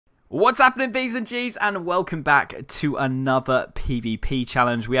What's happening, B's and G's, and welcome back to another PvP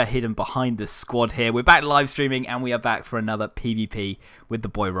challenge. We are hidden behind the squad here. We're back live streaming, and we are back for another PvP with the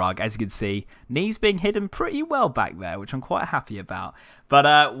boy rargh. As you can see, knees being hidden pretty well back there, which I'm quite happy about.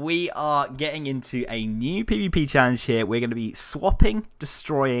 But we are getting into a new PvP challenge here. We're going to be swapping,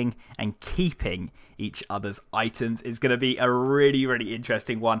 destroying, and keeping each other's items. Is going to be a really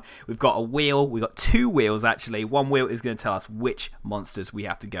interesting one. We've got a wheel. We've got two wheels, actually. One wheel is going to tell us which monsters we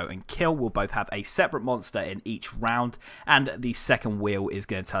have to go and kill. We'll both have a separate monster in each round, and the second wheel is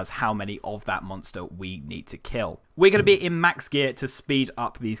going to tell us how many of that monster we need to kill. We're going to be in max gear to speed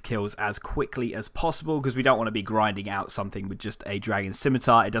up these kills as quickly as possible, because we don't want to be grinding out something with just a dragon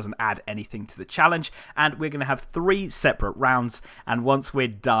scimitar. It doesn't add anything to the challenge. And we're going to have 3 separate rounds, and once we're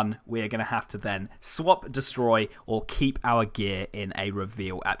done, we're going to have to then swap, destroy, or keep our gear in a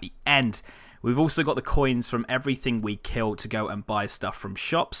reveal at the end. We've also got the coins from everything we kill to go and buy stuff from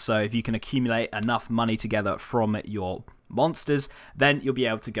shops. So if you can accumulate enough money together from your monsters, then you'll be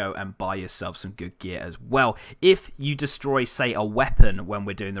able to go and buy yourself some good gear as well. If you destroy, say, a weapon when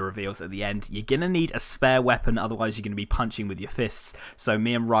we're doing the reveals at the end, you're gonna need a spare weapon, otherwise you're gonna be punching with your fists. So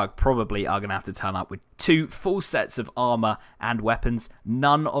me and rargh probably are gonna have to turn up with 2 full sets of armor and weapons.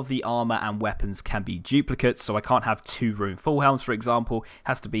 None of the armor and weapons can be duplicates, so I can't have 2 rune full helms, for example. It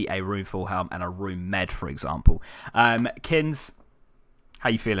has to be a rune full helm and a rune med, for example. Kins, how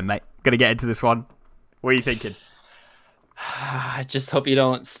you feeling, mate? Gonna get into this one? What are you thinking? I just hope you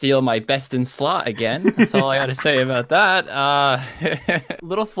don't steal my best in slot again. That's all I gotta say about that. A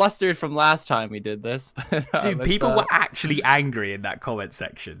little flustered from last time we did this. But, dude, people were actually angry in that comment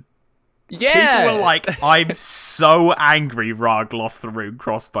section. Yeah! People were like, I'm so angry rargh lost the rune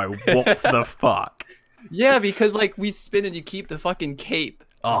crossbow. What the fuck? Yeah, because like we spin and you keep the fucking cape.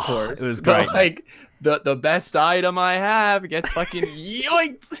 Of course. It was great. But, like the best item I have gets fucking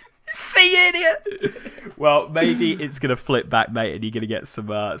yoinked. See, idiot! Well, maybe it's going to flip back, mate, and you're going to get some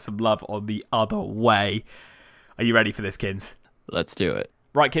love on the other way. Are you ready for this, Kins? Let's do it.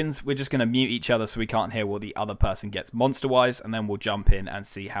 Right, Kins, we're just going to mute each other so we can't hear what the other person gets monster-wise, and then we'll jump in and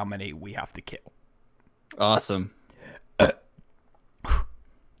see how many we have to kill. Awesome.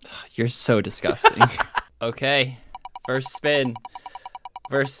 You're so disgusting. Okay, first spin.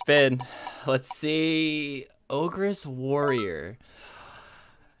 First spin. Let's see. Ogress Warrior.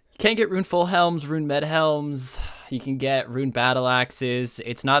 Can't get rune full helms, rune med helms. You can get rune battle axes.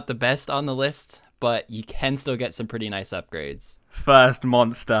 It's not the best on the list, but you can still get some pretty nice upgrades. First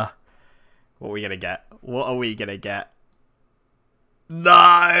monster. What are we gonna get? What are we gonna get?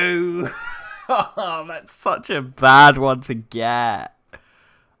 No! Oh, that's such a bad one to get.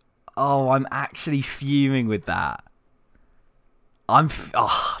 Oh, I'm actually fuming with that.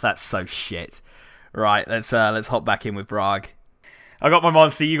 Oh, that's so shit. Right, let's hop back in with rargh. I got my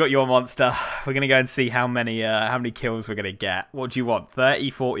monster, you got your monster. We're going to go and see how many kills we're going to get. What do you want,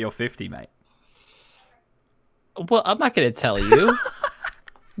 30, 40, or 50, mate? Well, I'm not going to tell you.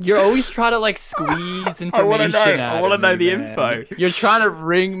 You're always trying to, like, squeeze information I want to know. I want to know the info. You're trying to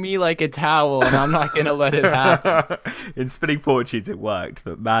wring me like a towel, and I'm not going to let it happen. In Spinning Fortunes, it worked,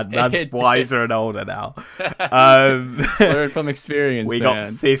 but man's wiser and older now. Learn from experience, We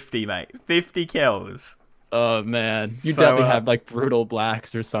got 50, mate. 50 kills. Oh, man. You definitely have, like, brutal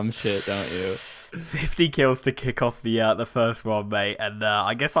blacks or some shit, don't you? 50 kills to kick off the first one, mate. And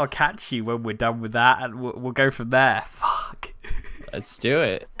I guess I'll catch you when we're done with that, and we'll go from there. Fuck. Let's do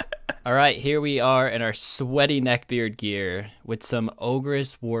it. All right, here we are in our sweaty neckbeard gear with some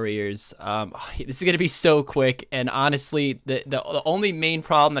Ogress Warriors. This is going to be so quick, and honestly, the only main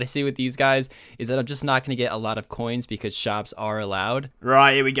problem that I see with these guys is that I'm just not going to get a lot of coins because shops are allowed.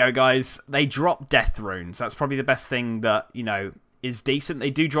 Right, here we go, guys. They drop death runes. That's probably the best thing that, you know, is decent.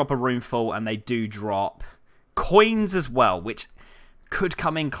 They do drop a rune full, and they do drop coins as well, which could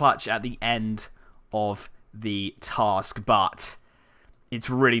come in clutch at the end of the task, but it's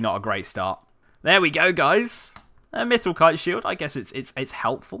really not a great start. There we go, guys. A mithril kite shield. I guess it's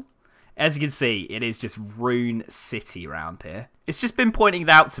helpful. As you can see, it is just Rune City around here. It's just been pointing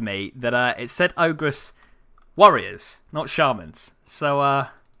out to me that it said Ogress Warriors, not Shamans. So,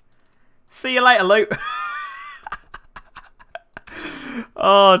 see you later, Luke.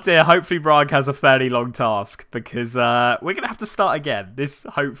 Oh dear, hopefully rargh has a fairly long task, because we're going to have to start again. This,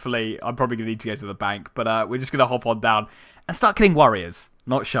 hopefully, I'm probably going to need to go to the bank, but we're just going to hop on down and start killing warriors,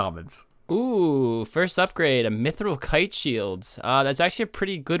 not shamans. Ooh, first upgrade, a mithril kite shield. That's actually a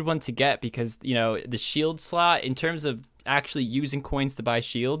pretty good one to get because, you know, the shield slot, in terms of actually using coins to buy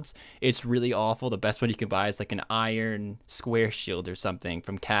shields, it's really awful. The best one you can buy is like an iron square shield or something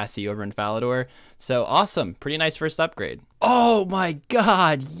from Cassie over in Falador. So awesome. Pretty nice first upgrade. Oh my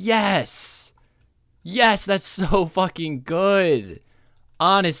god, yes! Yes, that's so fucking good.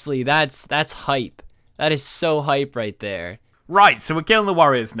 Honestly, that's hype. That is so hype right there. Right, so we're killing the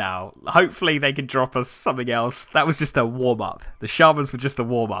warriors now. Hopefully they can drop us something else. That was just a warm-up. The shamans were just a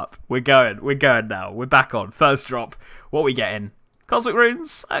warm-up. We're going now. We're back on. First drop. What are we getting? Cosmic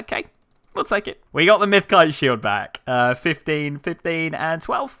runes? Okay, we'll take it. We got the Mythkite shield back. 15, 15, and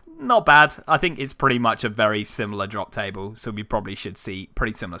 12. Not bad. I think it's pretty much a very similar drop table, so we probably should see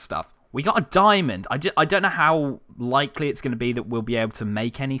pretty similar stuff. We got a diamond. I don't know how likely it's going to be that we'll be able to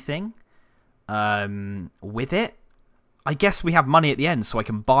make anything with it. I guess we have money at the end, so I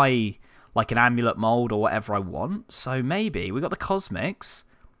can buy like an amulet mold or whatever I want. So maybe we got the cosmics.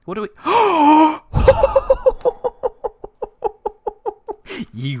 What do we?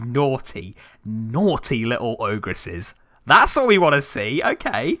 You naughty, naughty little ogresses. That's what we want to see.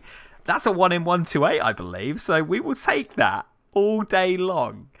 Okay, that's a 1 in 128, I believe. So we will take that all day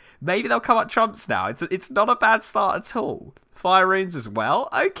long. Maybe they'll come up trumps now. It's not a bad start at all. Fire runes as well.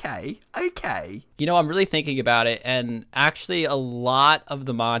 Okay. You know, I'm really thinking about it, and actually a lot of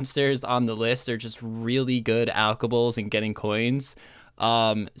the monsters on the list are just really good alchables and getting coins.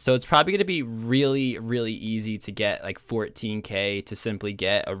 So it's probably going to be really, really easy to get like 14k to simply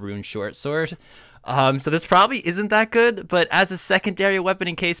get a rune short sword. So this probably isn't that good, but as a secondary weapon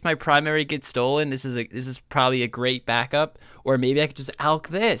in case my primary gets stolen, this is probably a great backup. Or maybe I could just alch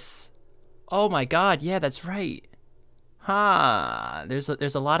this. Oh my god, yeah, that's right. There's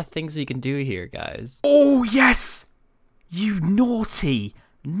a lot of things we can do here, guys. Oh yes, you naughty,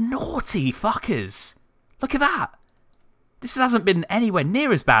 naughty fuckers! Look at that. This hasn't been anywhere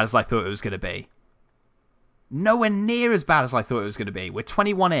near as bad as I thought it was going to be. Nowhere near as bad as I thought it was going to be. We're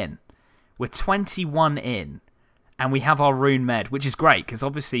 21 in. We're 21 in. And we have our rune med, which is great, because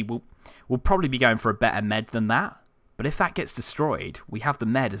obviously we'll probably be going for a better med than that. But if that gets destroyed, we have the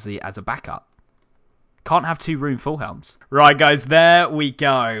med as a backup. Can't have 2 rune full helms. Right, guys, there we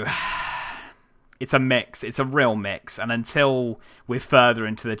go. It's a mix. It's a real mix. And until we're further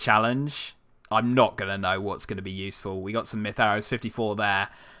into the challenge, I'm not going to know what's going to be useful. We got some myth arrows, 54 there.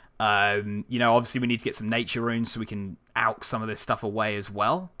 You know, obviously we need to get some nature runes so we can alch some of this stuff away as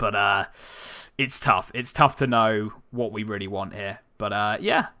well. But it's tough. It's tough to know what we really want here. But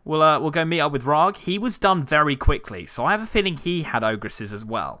yeah, we'll go meet up with rargh. He was done very quickly, so I have a feeling he had ogresses as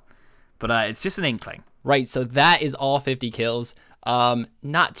well. But it's just an inkling. Right, so that is all 50 kills.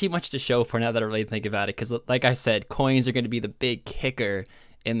 Not too much to show for now that I really think about it, because like I said, coins are going to be the big kicker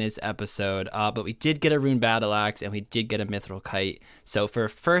in this episode. But we did get a rune battle axe and we did get a mithril kite. So for a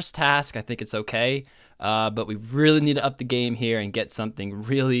first task, I think it's okay. But we really need to up the game here and get something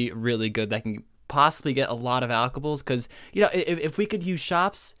really, really good that can possibly get a lot of alchables. Because, you know, if we could use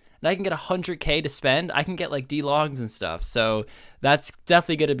shops and I can get 100k to spend, I can get like D-longs and stuff. So that's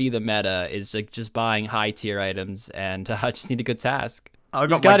definitely going to be the meta, is like just buying high tier items, and I just need a good task.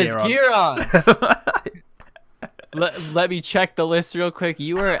 He's got his gear on. Let me check the list real quick.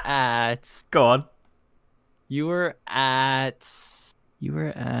 You were at... Go on. You were at...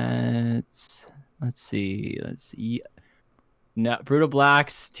 Let's see. No, Brutal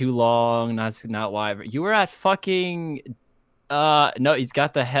Black's too long. Not why. You were at fucking... No, he's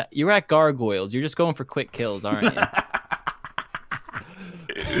got the... You were at Gargoyles. You're just going for quick kills, aren't you?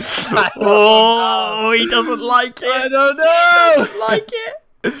 Oh, he doesn't like it. I don't know. He doesn't like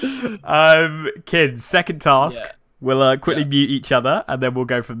it. Kids, second task. Yeah. We'll quickly mute each other, and then we'll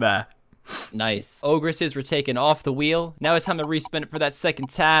go from there. Nice. Ogresses were taken off the wheel. Now it's time to respin it for that second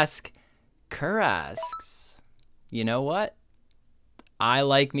task. Kurasks. You know what? I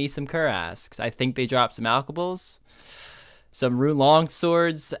like me some Kurasks. I think they drop some alchables, some rune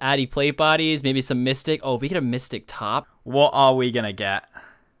longswords, addy plate bodies, maybe some mystic. Oh, we get a mystic top. What are we gonna get?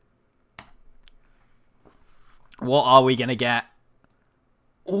 What are we gonna get?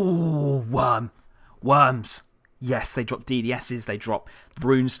 Ooh, worms. Yes, they drop DDSs, they drop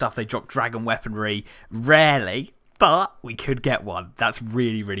rune stuff, they drop dragon weaponry. Rarely, but we could get one. That's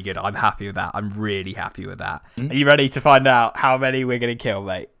really, really good. I'm happy with that. I'm really happy with that. Are you ready to find out how many we're gonna kill,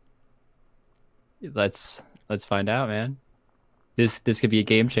 mate? Let's find out, man. This could be a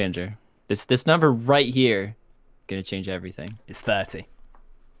game changer. This number right here gonna change everything. It's 30.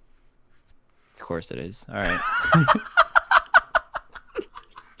 Of course it is. All right.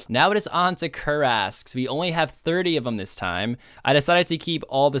 Now it is on to Kurasks. We only have 30 of them this time. I decided to keep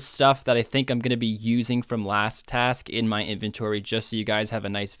all the stuff that I think I'm going to be using from last task in my inventory just so you guys have a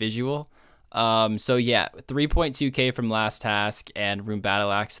nice visual. So yeah, 3.2k from last task and Rune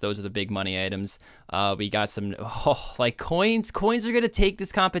Battle Axe. Those are the big money items. We got some like coins. Coins are gonna take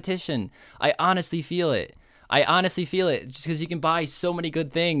this competition. I honestly feel it. Just because you can buy so many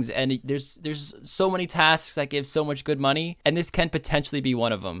good things, and there's so many tasks that give so much good money, and this can potentially be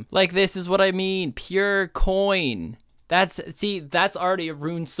one of them. Like, this is what I mean, pure coin. That's already a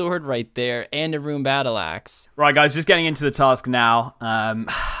rune sword right there, and a rune battle axe. Right, guys, just getting into the task now.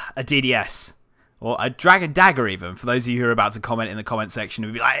 A DDS. Or a dragon dagger, even. For those of you who are about to comment in the comment section,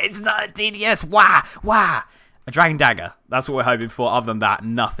 and be like, it's not a DDS, wah, wah. A dragon dagger. That's what we're hoping for. Other than that,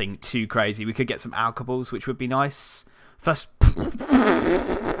 nothing too crazy. We could get some alchables, which would be nice. First...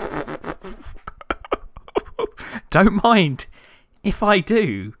 Don't mind if I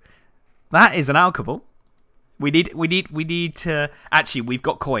do. That is an alchable. We need to... Actually, we've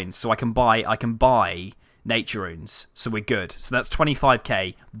got coins, so I can buy nature runes. So we're good. So that's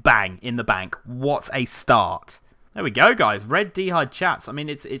 25k. Bang, in the bank. What a start. There we go, guys. Red D'hide chaps. I mean,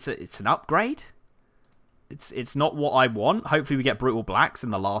 it's an upgrade. It's not what I want. Hopefully we get brutal blacks in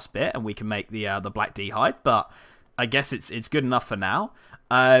the last bit and we can make the black D'hide, but I guess it's good enough for now.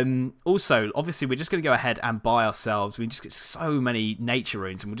 Also, obviously we're just going to go ahead and buy ourselves. We just get so many nature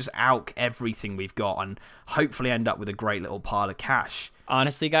runes and we'll just alch everything we've got and hopefully end up with a great little pile of cash.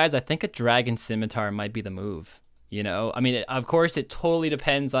 Honestly, guys, I think a dragon scimitar might be the move. You know, I mean, of course, it totally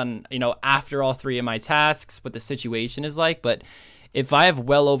depends on, you know, after all three of my tasks, what the situation is like, but if I have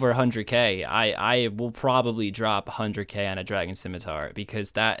well over 100k, I will probably drop 100k on a dragon scimitar,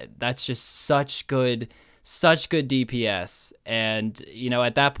 because that's just such good DPS. And you know,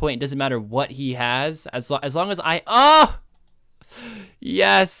 at that point, it doesn't matter what he has, as long as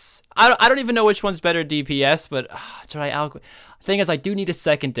yes, I don't even know which one's better DPS, but thing is, I do need a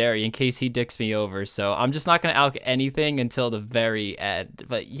secondary in case he dicks me over, so I'm just not going to alch anything until the very end.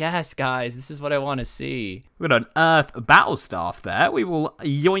 But yes, guys, this is what I want to see. We've got an Earth Battle Staff there. We will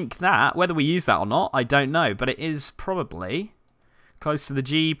yoink that. Whether we use that or not, I don't know, but it is probably close to the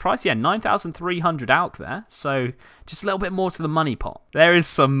G price. Yeah, 9,300 alch there, so just a little bit more to the money pot. There is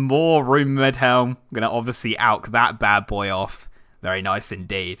some more Rune Medhelm. I'm going to obviously alch that bad boy off. Very nice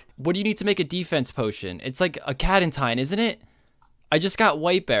indeed. What do you need to make a defense potion? It's like a Cadentine, isn't it? I just got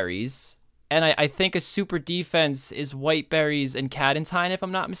white berries, and I think a super defense is white berries and Cadentine, if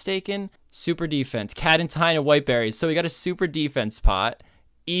I'm not mistaken. Super defense, Cadentine and white berries. So we got a super defense pot.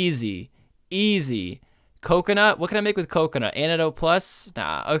 Easy. Coconut, what can I make with coconut? Antidote plus?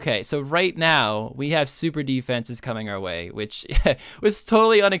 Nah, okay. So right now, we have super defenses coming our way, which was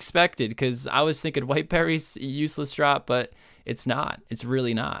totally unexpected, because I was thinking white berries, useless drop, but it's not. It's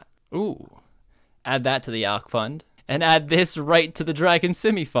really not. Ooh. Add that to the alch fund. And add this right to the Dragon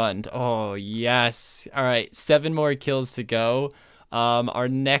Simi Fund. Oh, yes. All right, 7 more kills to go. Our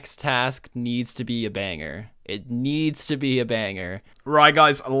next task needs to be a banger. It needs to be a banger. Right,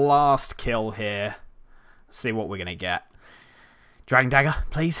 guys, last kill here. Let's see what we're going to get. Dragon Dagger,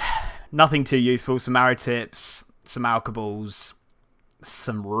 please. Nothing too useful. Some arrow tips, some alchables,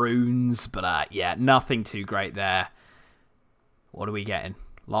 some runes. But, yeah, nothing too great there. What are we getting?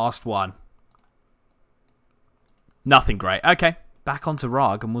 Last one. Nothing great. Okay, back onto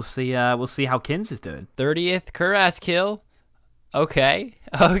rargh, and we'll see how Kins is doing. 30th Kuras kill. Okay,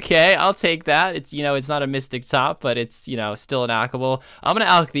 I'll take that. It's, you know, it's not a mystic top, but it's, you know, still an alchable. I'm gonna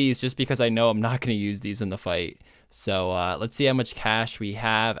alch these just because I know I'm not gonna use these in the fight. So let's see how much cash we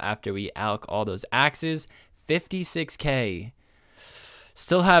have after we alch all those axes. 56k.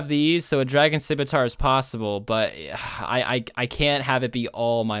 Still have these, so a dragon scimitar is possible, but I can't have it be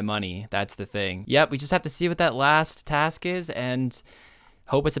all my money. That's the thing. Yep, we just have to see what that last task is and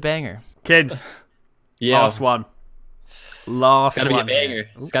hope it's a banger. Kids, yeah. Last one. Last one. It's gotta be a banger.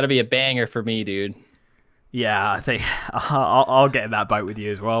 It's gotta be a banger for me, dude. Yeah, I think I'll get in that boat with you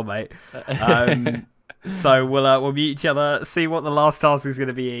as well, mate. So we'll meet each other, see what the last task is going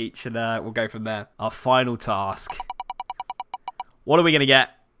to be each, and we'll go from there. Our final task. What are we going to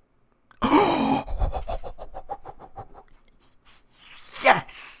get?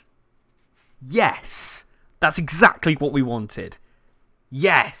 Yes! Yes! That's exactly what we wanted.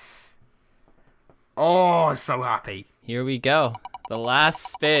 Yes! Oh, I'm so happy. Here we go. The last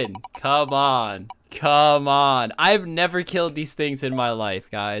spin. Come on. Come on. I've never killed these things in my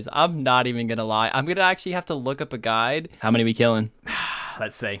life, guys. I'm not even going to lie. I'm going to actually have to look up a guide. How many are we killing?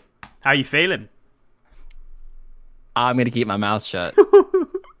 Let's see. How are you feeling? I'm going to keep my mouth shut.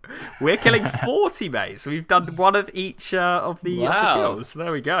 We're killing 40, mate. So we've done one of each of the kills. So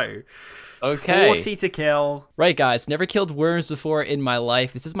there we go. Okay. 40 to kill. Right, guys. Never killed worms before in my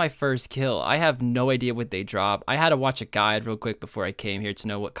life. This is my first kill. I have no idea what they drop. I had to watch a guide real quick before I came here to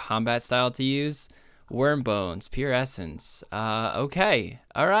know what combat style to use. Worm bones, pure essence. Okay.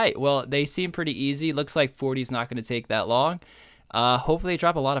 All right. Well, they seem pretty easy. Looks like 40 is not going to take that long. Hopefully they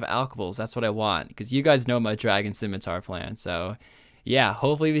drop a lot of alcohols. That's what I want, because you guys know my dragon scimitar plan. So yeah,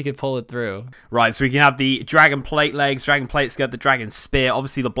 hopefully we can pull it through. Right, so we can have the dragon plate legs, dragon plate skirt, the dragon spear,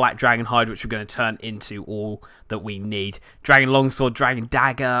 obviously the black dragon hide, which we're going to turn into all that we need. Dragon longsword, dragon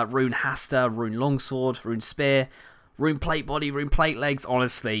dagger, rune hasta, rune longsword, rune spear, rune plate body, rune plate legs.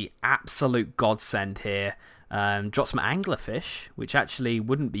 Honestly, absolute godsend here. Drop some anglerfish, which actually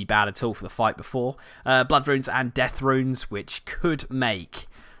wouldn't be bad at all for the fight before. Blood runes and death runes, which could make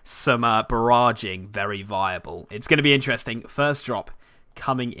some barraging very viable. It's going to be interesting. First drop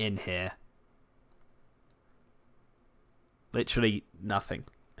coming in here. Literally nothing.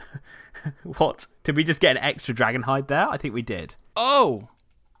 What? Did we just get an extra dragon hide there? I think we did. Oh,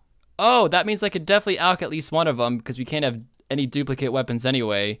 that means I could definitely alch at least one of them, because we can't have any duplicate weapons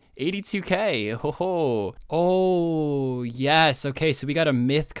anyway. 82k. Oh, yes. Okay, so we got a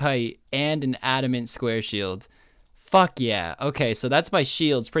myth kite and an adamant square shield. Fuck yeah. Okay, so that's my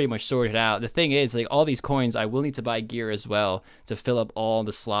shields pretty much sorted out. The thing is, like, all these coins, I will need to buy gear as well to fill up all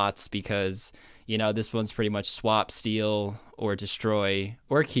the slots, because, you know, this one's pretty much swap, steal, or destroy,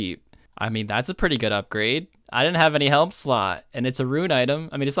 or keep. I mean, that's a pretty good upgrade. I didn't have any helm slot, and it's a rune item.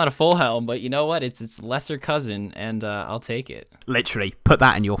 I mean, it's not a full helm, but you know what? It's its lesser cousin, and I'll take it. Literally, put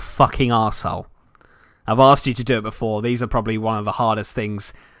that in your fucking arsehole. I've asked you to do it before. These are probably one of the hardest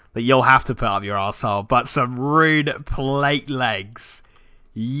things that you'll have to put up your arsehole, but some rune plate legs.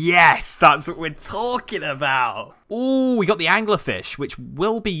 Yes, that's what we're talking about. Ooh, we got the anglerfish, which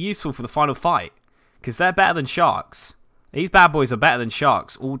will be useful for the final fight, because they're better than sharks. These bad boys are better than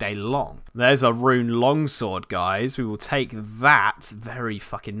sharks all day long. There's a rune longsword, guys. We will take that. Very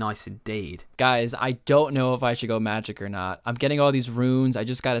fucking nice indeed. Guys, I don't know if I should go magic or not. I'm getting all these runes. I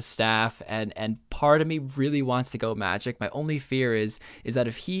just got a staff, and part of me really wants to go magic. My only fear is that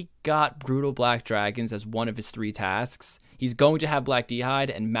if he got brutal black dragons as one of his 3 tasks, he's going to have black d'hide,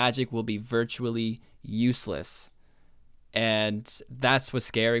 and magic will be virtually useless. And that's what's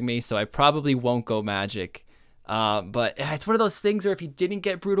scaring me, so I probably won't go magic. But it's one of those things where if you didn't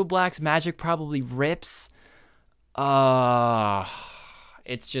get brutal blacks, magic probably rips. It's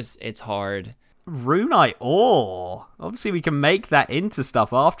hard. Runite ore. Obviously, we can make that into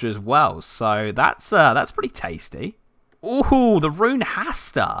stuff after as well. So that's pretty tasty. Ooh, the rune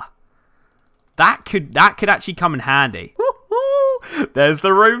hasta. That could actually come in handy. There's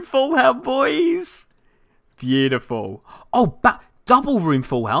the rune full helm, boys. Beautiful. Oh, double rune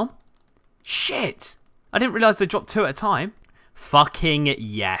full helm. Shit. I didn't realise they dropped 2 at a time. Fucking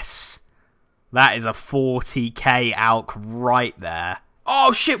yes. That is a 40k alch right there.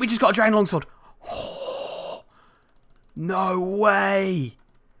 Oh shit, we just got a dragon longsword. Oh, no way.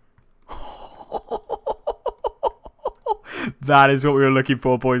 That is what we were looking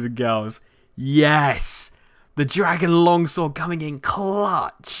for, boys and girls. Yes. The dragon longsword coming in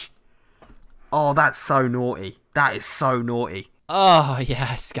clutch. Oh, that's so naughty. That is so naughty. Oh,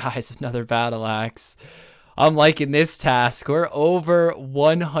 yes, guys, another battle axe. I'm liking this task. We're over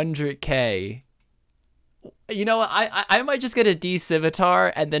 100k. You know what? I might just get a D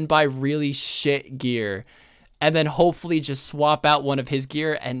scimitar and then buy really shit gear. And then hopefully just swap out one of his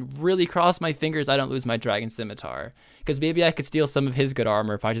gear and really cross my fingers I don't lose my dragon scimitar. Because maybe I could steal some of his good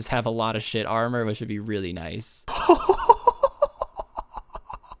armor if I just have a lot of shit armor, which would be really nice.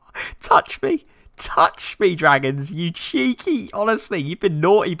 Touch me. Touch me, dragons, you cheeky. Honestly, you've been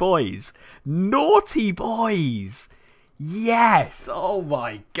naughty boys. Naughty boys. Yes. Oh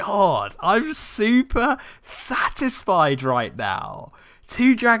my god. I'm super satisfied right now.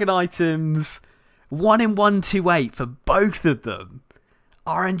 2 dragon items. 1 in 128 for both of them.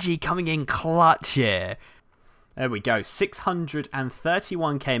 RNG coming in clutch here. There we go.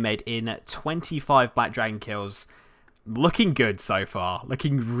 631k made in 25 black dragon kills. Looking good so far.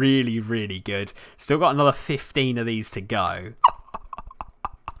 Looking really, really good. Still got another 15 of these to go.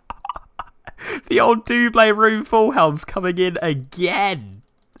 The old Double rune full helm's coming in again.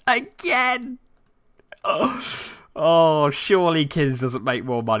 Again. Oh, surely Kids doesn't make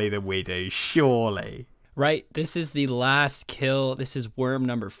more money than we do. Surely. Right. This is the last kill. This is worm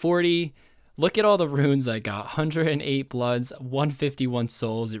number 40. Look at all the runes I got. 108 bloods, 151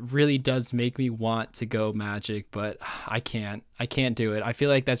 souls. It really does make me want to go magic, but I can't do it. I feel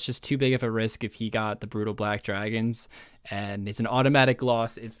like that's just too big of a risk if he got the brutal black dragons. and it's an automatic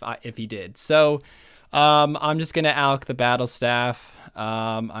loss if he did. So I'm just gonna alch the battle staff.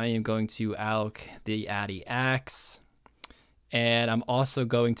 I am going to alch the Addy axe, and I'm also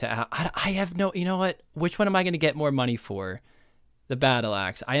going to I have no, you know what? Which one am I gonna get more money for? The battle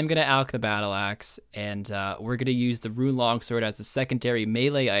axe. I am gonna alch the battle axe, and we're gonna use the rune longsword as the secondary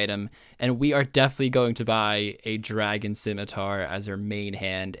melee item, and we are definitely going to buy a dragon scimitar as our main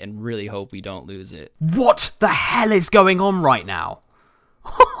hand, and really hope we don't lose it. What the hell is going on right now?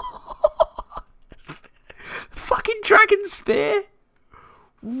 Fucking dragon spear?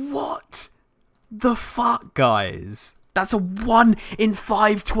 What the fuck, guys? That's a 1 in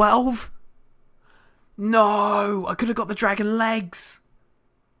 512? No, I could have got the dragon legs.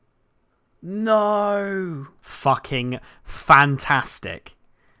 No. Fucking fantastic.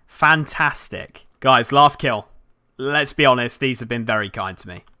 Fantastic. Guys, last kill. Let's be honest, these have been very kind to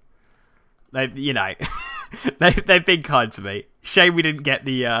me. They've, you know, they've been kind to me. Shame we didn't get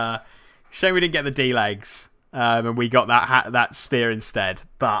the D legs, and we got that spear instead.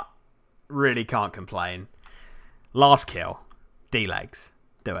 But really can't complain. Last kill, D legs.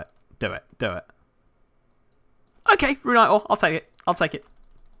 Do it. Do it. Do it. Okay, rune idol. I'll take it. I'll take it.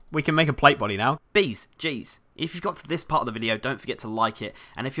 We can make a plate body now. B's, G's. If you've got to this part of the video, don't forget to like it.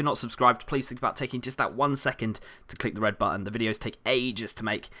 And if you're not subscribed, please think about taking just that 1 second to click the red button. The videos take ages to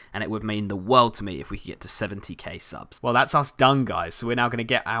make, and it would mean the world to me if we could get to 70k subs. Well, that's us done, guys. So we're now going to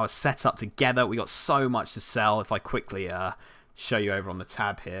get our setup together. We got so much to sell. If I quickly show you over on the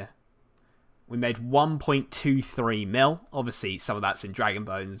tab here. We made 1.23 mil. Obviously, some of that's in dragon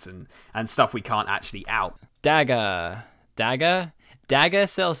bones and stuff we can't actually out. Dagga. Dagga? Dagga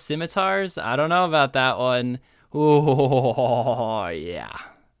sells scimitars? I don't know about that one. Oh, yeah.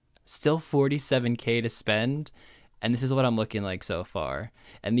 Still 47k to spend, and this is what I'm looking like so far.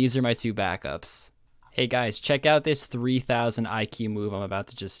 And these are my 2 backups. Hey guys, check out this 3000 IQ move I'm about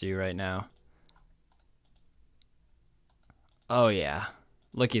to just do right now. Oh yeah,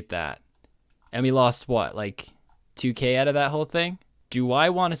 look at that. And we lost what, like 2k out of that whole thing? Do I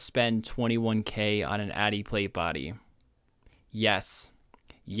want to spend 21k on an Addy plate body? Yes.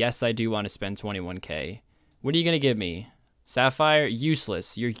 Yes, I do want to spend 21k. What are you going to give me? Sapphire?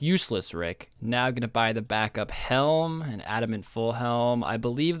 Useless. You're useless, Rick. Now I'm going to buy the backup helm, an adamant full helm. I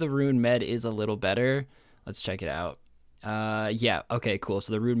believe the rune med is a little better. Let's check it out. Yeah, okay, cool.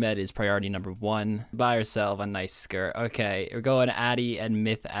 So the rune med is priority number 1. Buy yourself a nice skirt. Okay, we're going Addy and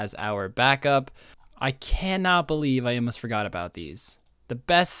Myth as our backup. I cannot believe I almost forgot about these. The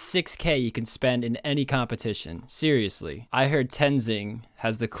best 6k you can spend in any competition. Seriously. I heard Tenzing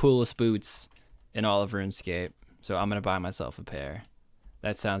has the coolest boots in all of RuneScape, so I'm gonna buy myself a pair.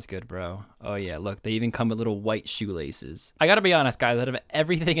 That sounds good, bro. Oh yeah, look, they even come with little white shoelaces. I gotta be honest, guys, out of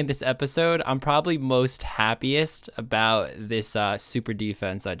everything in this episode, I'm probably most happiest about this super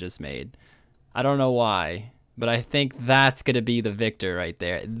defense I just made. I don't know why, but I think that's gonna be the victor right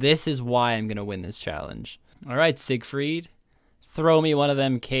there. This is why I'm gonna win this challenge. All right, Siegfried. Throw me one of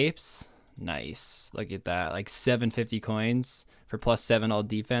them capes. Nice. Look at that. Like 750 coins for +7 all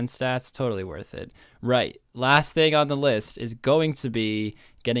defense stats. Totally worth it. Right. Last thing on the list is going to be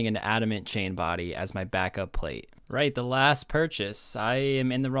getting an adamant chain body as my backup plate. Right. The last purchase. I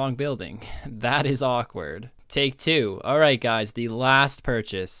am in the wrong building. That is awkward. Take 2. All right, guys. The last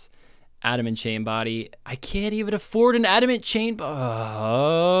purchase. Adamant chain body. I can't even afford an adamant chain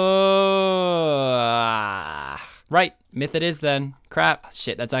Right, Myth it is then. Crap.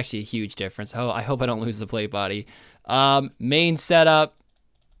 Shit, that's actually a huge difference. Oh, I hope I don't lose the plate body. Main setup,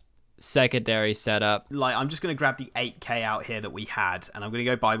 secondary setup. Like, I'm just going to grab the 8k out here that we had, and I'm going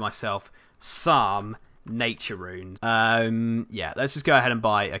to go buy myself some nature runes. Yeah, let's just go ahead and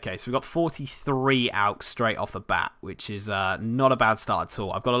buy. Okay, so we've got 43 alch straight off the bat, which is not a bad start at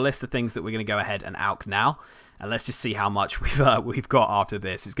all. I've got a list of things that we're going to go ahead and alch now, and let's just see how much we've got after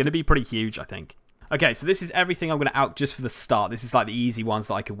this. It's going to be pretty huge, I think. Okay, so this is everything I'm going to out just for the start. This is like the easy ones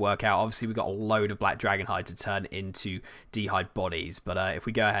that I could work out. Obviously, we've got a load of black dragon hide to turn into D-hide bodies. But if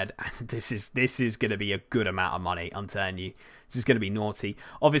we go ahead, this is going to be a good amount of money, I'm telling you. This is going to be naughty.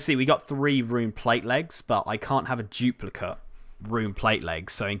 Obviously, we got 3 rune plate legs, but I can't have a duplicate rune plate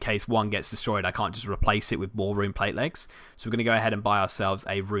legs. So in case one gets destroyed, I can't just replace it with more rune plate legs. So we're going to go ahead and buy ourselves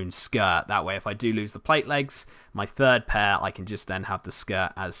a rune skirt. That way, if I do lose the plate legs, my 3rd pair, I can just then have the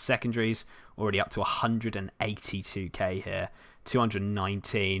skirt as secondaries. Already up to 182k here.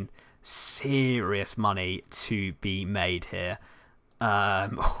 219. Serious money to be made here.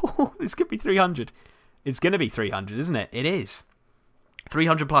 This could be 300. It's going to be 300, isn't it? It is.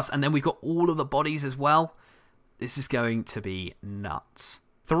 300 plus. And then we've got all of the bodies as well. This is going to be nuts.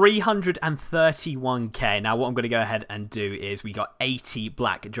 331k. Now what I'm going to go ahead and do is we got 80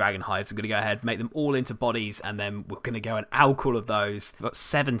 black dragon hides. I'm going to go ahead, make them all into bodies, and then we're going to go and alch all of those. We've got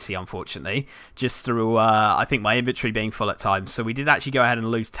 70, unfortunately, just through, I think, my inventory being full at times. So we did actually go ahead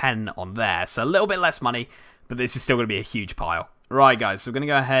and lose 10 on there. So a little bit less money, but this is still going to be a huge pile. Right, guys, so we're going to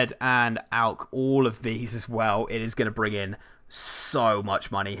go ahead and alch all of these as well. It is going to bring in so much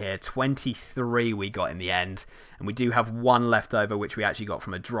money here. 23 we got in the end, and we do have one left over, which we actually got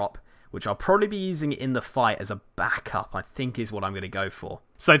from a drop, which I'll probably be using in the fight as a backup, I think is what I'm going to go for.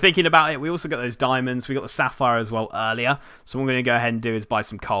 So thinking about it, we also got those diamonds, we got the sapphire as well earlier, so what I'm going to go ahead and do is buy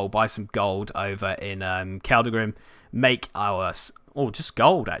some coal, buy some gold over in Keldagrim, make our, oh, just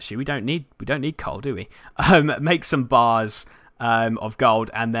gold actually, we don't need coal, do we? Make some bars of gold,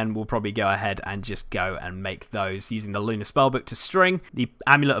 and then we'll probably go ahead and just go and make those using the lunar spellbook to string the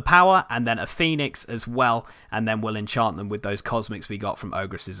amulet of power, and then a phoenix as well, and then we'll enchant them with those cosmics we got from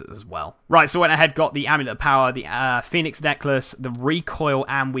ogresses as well. Right, so went ahead, got the amulet of power, the phoenix necklace, the recoil,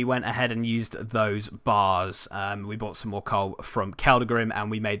 and we went ahead and used those bars. We bought some more coal from Keldagrim, and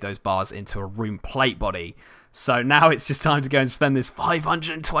we made those bars into a rune plate body. So now it's just time to go and spend this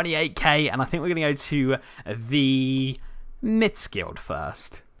 528k, and I think we're going to go to the Myths Guild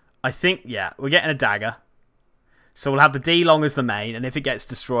first. I think, yeah, we're getting a dagger. So we'll have the D long as the main, and if it gets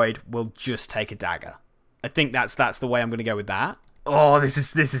destroyed, we'll just take a dagger. I think that's the way I'm going to go with that. Oh, this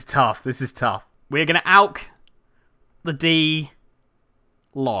is tough. This is tough. We're going to alch the D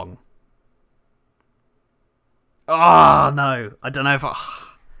long. Oh, no. I don't know if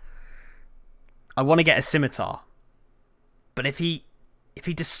I want to get a scimitar. But if he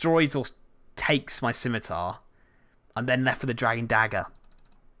destroys or takes my scimitar, I'm then left with a dragon dagger.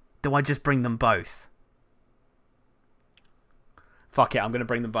 Do I just bring them both? Fuck it, I'm going to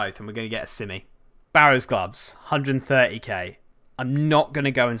bring them both, and we're going to get a simmy. Barrow's gloves, 130k. I'm not going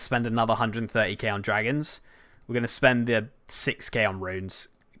to go and spend another 130k on dragons. We're going to spend the 6k on runes,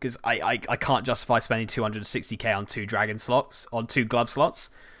 because I can't justify spending 260k on two dragon slots, on two glove slots.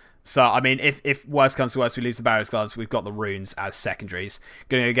 So, I mean, if worse comes to worse, we lose the Barrow's gloves, we've got the runes as secondaries.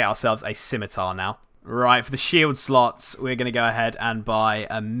 Going to get ourselves a scimitar now. Right, for the shield slots, we're going to go ahead and buy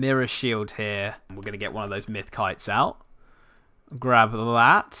a mirror shield here. We're going to get one of those myth kites out. Grab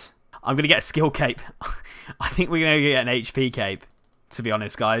that. I'm going to get a skill cape. I think we're going to get an HP cape, to be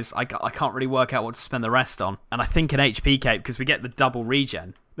honest, guys. I can't really work out what to spend the rest on. And I think an HP cape, because we get the double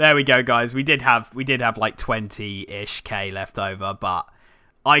regen. There we go, guys. We did have like 20-ish K left over, but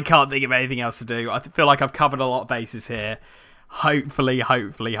I can't think of anything else to do. I feel like I've covered a lot of bases here. Hopefully,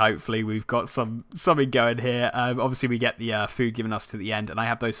 we've got something going here. Obviously, we get the food given us to the end, and I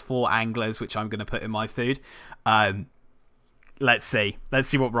have those 4 anglers, which I'm going to put in my food. Let's see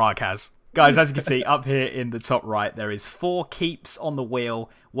what rargh has. Guys, as you can see, up here in the top right, there is 4 keeps on the wheel,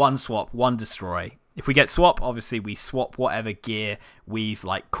 1 swap, 1 destroy. If we get swap, obviously, we swap whatever gear we've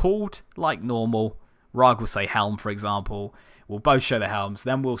called like normal. Rargh will say helm, for example. We'll both show the helms.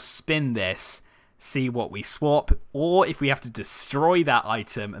 Then we'll spin this, see what we swap, or if we have to destroy that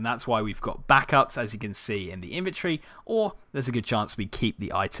item, and that's why we've got backups, as you can see in the inventory, or there's a good chance we keep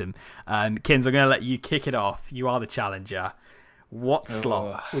the item. Kins, I'm going to let you kick it off. You are the challenger. What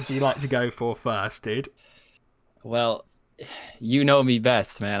slot would you like to go for first, dude? Well, you know me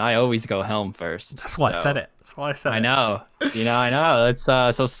best, man. I always go helm first. That's why I said it. That's why I said it. I know. I know. Let's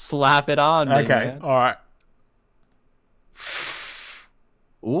so slap it on. Okay, all right.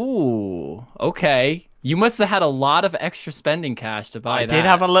 Ooh, okay. You must have had a lot of extra spending cash to buy that. I did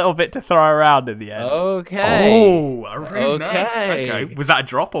have a little bit to throw around in the end. Okay. Oh, okay. Was that a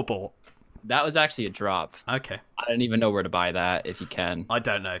drop or bought? That was actually a drop. Okay. I don't even know where to buy that, if you can. I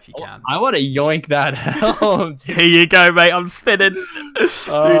don't know if you can. I want to yoink that helm. Here you go, mate. I'm spinning.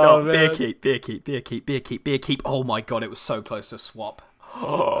 Oh, be a keep. Oh my god, it was so close to swap.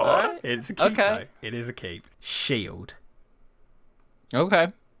 Right. It's a keep, though. It is a keep. Shield. Okay.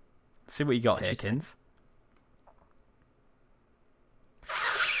 See what you got here, Kins.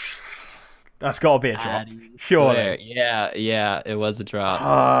 That's got to be a drop. Surely. Yeah, it was a drop.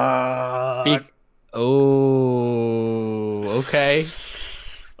 Oh, okay.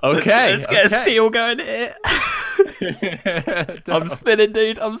 Okay. Let's get a steal going here. I'm spinning,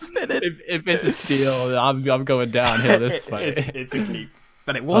 dude. I'm spinning. If it's a steal, I'm going downhill this fight. It's a keep.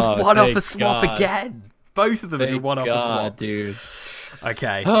 But it was one off a swap again. Both of them are one off a swap. Dude.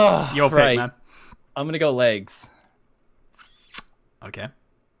 Okay. Your pick, man. I'm going to go legs. Okay.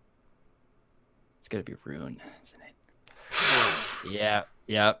 It's going to be rune, isn't it? Yep.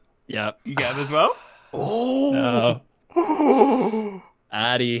 You get him as well? Oh. No.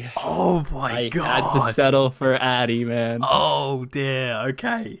 Addy. Oh my god. I had to settle for Addy, man. Oh dear.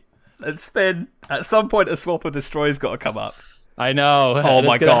 Okay. Let's spin. At some point, a swap or destroy's got to come up. I know. Oh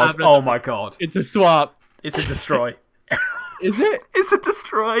my god. Oh my god. It's a swap. It's a destroy. Is it? It's a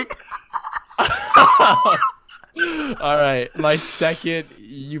destroy. All right. My second,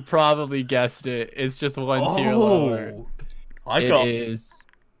 you probably guessed it. It's just one tier lower. I got it is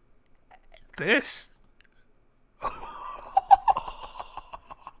this.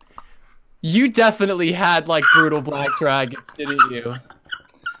 You definitely had like brutal black dragons, didn't you?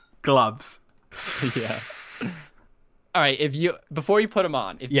 Gloves. Yeah. All right. Before you put them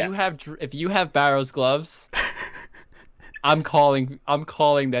on, if you have Barrow's gloves, I'm calling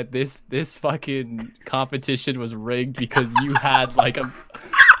that this fucking competition was rigged because you had like a.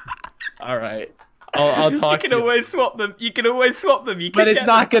 All right. I'll talk. You can always swap them. But it's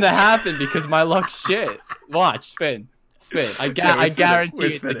not gonna happen because my luck's shit. Watch, spin. I guarantee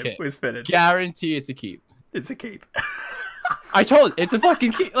it's a keep. We're spinning. Guarantee it's a keep. It's a keep. I told you, it's a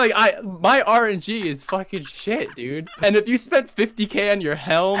fucking keep. Like my RNG is fucking shit, dude. And if you spent 50k on your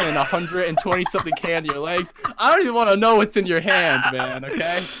helm and 120 something k on your legs, I don't even want to know what's in your hand, man.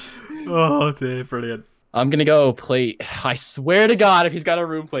 Okay. Oh dear, brilliant. I'm gonna go plate. I swear to God, if he's got a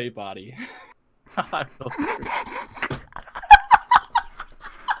room plate body.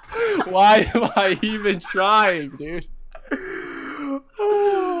 Why am I even trying, dude?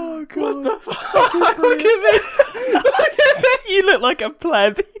 Oh god! What the fuck? Look at me! Look at me! You look like a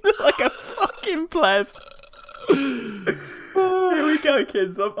pleb. You look like a fucking pleb. Here we go,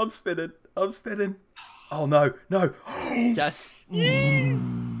 kids. I'm spinning. Oh no! Yes.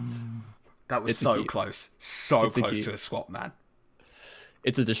 That was so close. So close to a swap, man.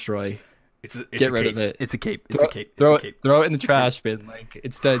 It's a destroy. Get rid of it. It's a keep. Throw it in the trash bin. Like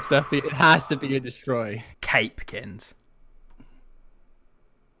it's definitely. It has to be a destroy. Capekins.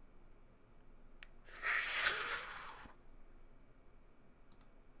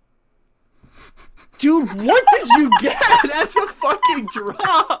 Dude, what did you get? That's a fucking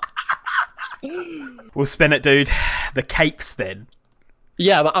drop. We'll spin it, dude. The cape spin.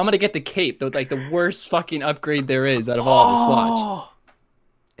 Yeah, but I'm gonna get the cape, though, like the worst fucking upgrade there is out of all of this. Watch.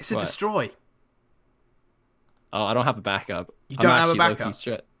 It's a destroy. Oh, I don't have a backup. You don't have a backup?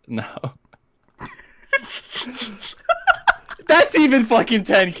 No. That's even fucking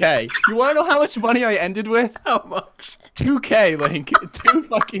 10k. You wanna know how much money I ended with? How much? 2k, Link. 2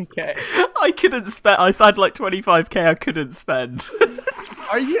 fucking k. I couldn't spend. I had like 25k. I couldn't spend.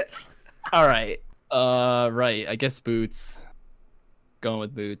 Are you? All right. Right. I guess boots. Going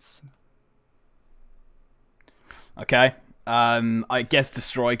with boots. Okay. I guess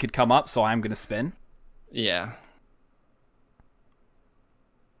destroy could come up, so I am gonna spin. Yeah.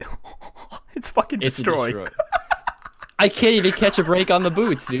 It's fucking destroy. I can't even catch a break on the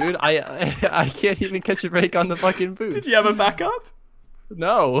boots, dude. I can't even catch a break on the fucking boots. Did you have a backup?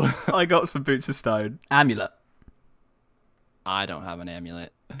 No. I got some boots of stone. Amulet. I don't have an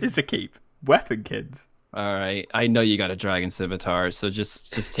amulet. It's a keep. Weapon, kids. All right. I know you got a dragon scimitar, so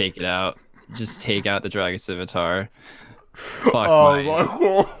just take it out. Just take out the dragon scimitar. Fuck my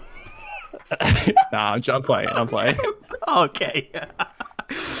god. Nah, I'm playing. Okay.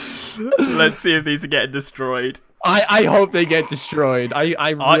 Let's see if these are getting destroyed. I hope they get destroyed. I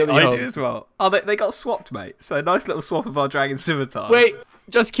really hope. I do as well. Oh, they got swapped, mate. So nice little swap of our dragon scimitars. Wait,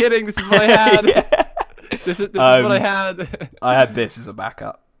 just kidding. This is what I had. Yeah. This is what I had. I had this as a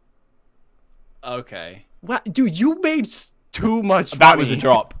backup. Okay. What, dude? You made too much money. That was a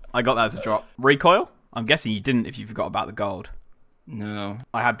drop. I got that as a drop. Recoil? I'm guessing you didn't if you forgot about the gold. No.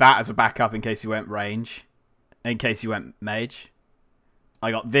 I had that as a backup in case you went range. In case you went mage.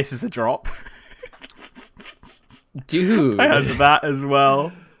 I got this as a drop. Dude. I had that as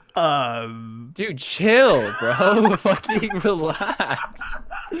well. Dude, chill, bro. Fucking relax.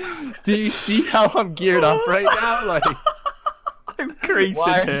 Do you see how I'm geared up right now? Like, I'm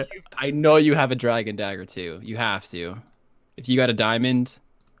creasing here. I know you have a dragon dagger too. You have to. If you got a diamond,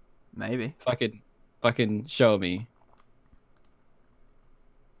 maybe. Fucking show me.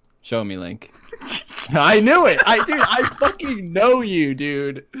 Show me, Link. I knew it. I fucking know you,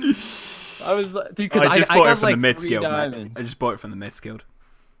 dude. I was, dude, because I just bought it from like the mid skill. I just bought it from the mid skilled.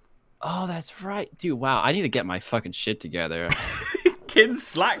 Oh, that's right, dude. Wow, I need to get my fucking shit together. Kin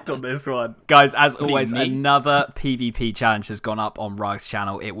slacked on this one. Guys, as always, another PvP challenge has gone up on rargh's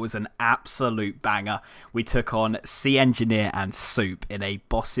channel. It was an absolute banger. We took on Sea Engineer and Soup in a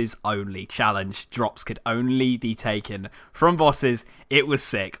bosses only challenge. Drops could only be taken from bosses. It was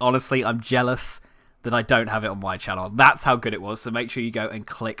sick. Honestly, I'm jealous that I don't have it on my channel. That's how good it was. So make sure you go and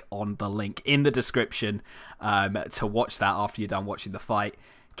click on the link in the description to watch that after you're done watching the fight.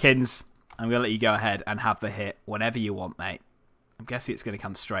 Kins, I'm going to let you go ahead and have the hit whenever you want, mate. I'm guessing it's going to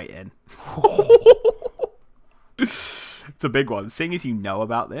come straight in. It's a big one. Seeing as you know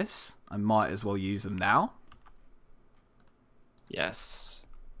about this, I might as well use them now. Yes.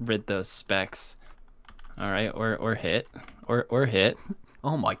 Rid those specs. All right, or hit. Or hit.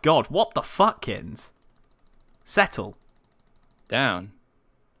 Oh my god, what the fuck, Kins? Settle. Down.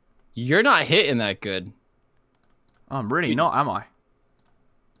 You're not hitting that good. I'm really not, am I?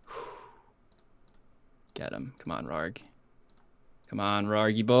 Get him. Come on, Rargh. Come on,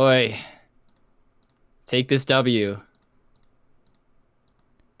 Rarghy boy. Take this W.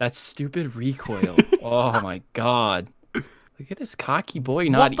 That stupid recoil. Oh my god. Look at this cocky boy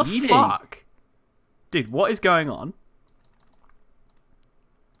not eating. What the fuck? Dude, what is going on?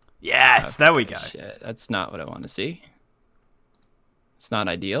 Yes, there we go. Shit, that's not what I want to see. It's not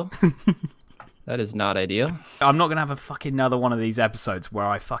ideal. That is not ideal. I'm not going to have a fucking another one of these episodes where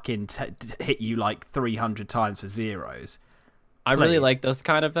I fucking hit you like 300 times for zeros. I really like those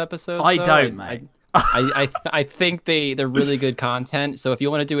kind of episodes. I don't, mate. I think they're really good content. So if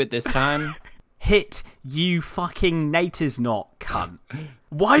you want to do it this time, hit you fucking Naters not cunt.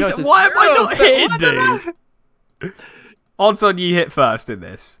 Why am I not hitting, dude? Odds on you hit first in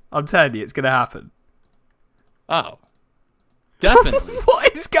this. I'm telling you, it's gonna happen. Oh, definitely.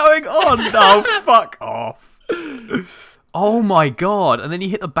 What is going on? No, fuck off. Oh my god! And then you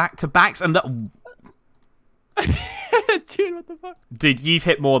hit the back-to-backs, and that. Dude, what the fuck? Dude, you've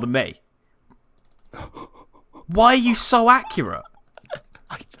hit more than me. Why are you so accurate?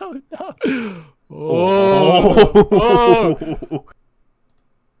 I don't know. Oh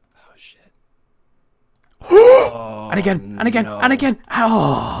shit. And again, and again, and again.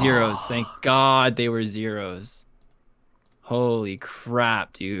 Oh. Zeros. Thank God they were zeros. Holy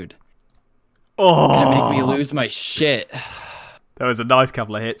crap, dude. Oh. Gonna make me lose my shit. There was a nice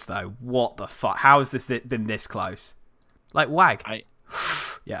couple of hits though. What the fuck? How has this been this close? Like wag.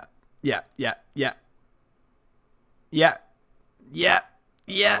 Yeah. Yeah. Yeah. Yeah. Yeah. Yeah.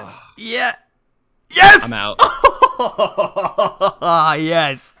 Yeah. Yeah. Yes! I'm out.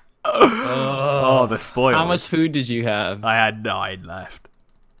 Yes. Oh, the spoilers. How much food did you have? I had 9 left.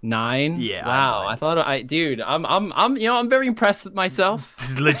 9? Yeah. Wow. I thought dude, I'm very impressed with myself.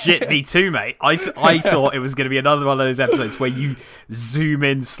 This is legit me too, mate. I thought it was going to be another one of those episodes where you zoom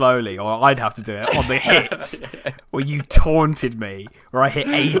in slowly, or I'd have to do it on the hits, where you taunted me, where I hit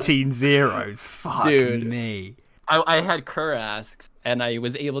 18 zeros. Fuck dude. me. I had Kurasks, and I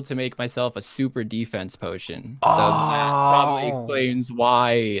was able to make myself a super defense potion. So that probably explains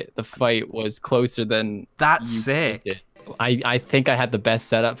why the fight was closer than that's sick. Did. I think I had the best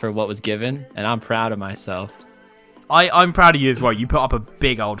setup for what was given, and I'm proud of myself. I'm proud of you as well. You put up a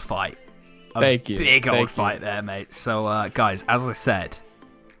big old fight. Thank you. Big old fight there, mate. So, guys, as I said,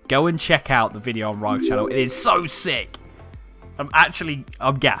 go and check out the video on rargh's channel. It is so sick. I'm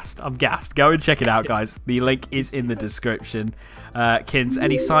gassed. I'm gassed. Go and check it out, guys. The link is in the description. Kins,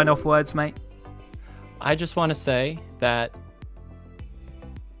 any sign-off words, mate? I just want to say that...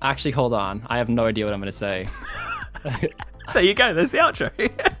 Actually, hold on. I have no idea what I'm going to say. There you go. There's the outro.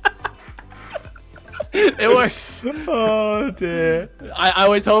 It works. Oh, dear. I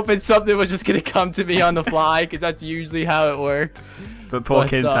was hoping something was just going to come to me on the fly, because that's usually how it works. But poor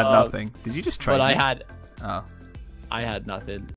Kins had nothing. Did you just trade But me? I had... Oh. I had nothing.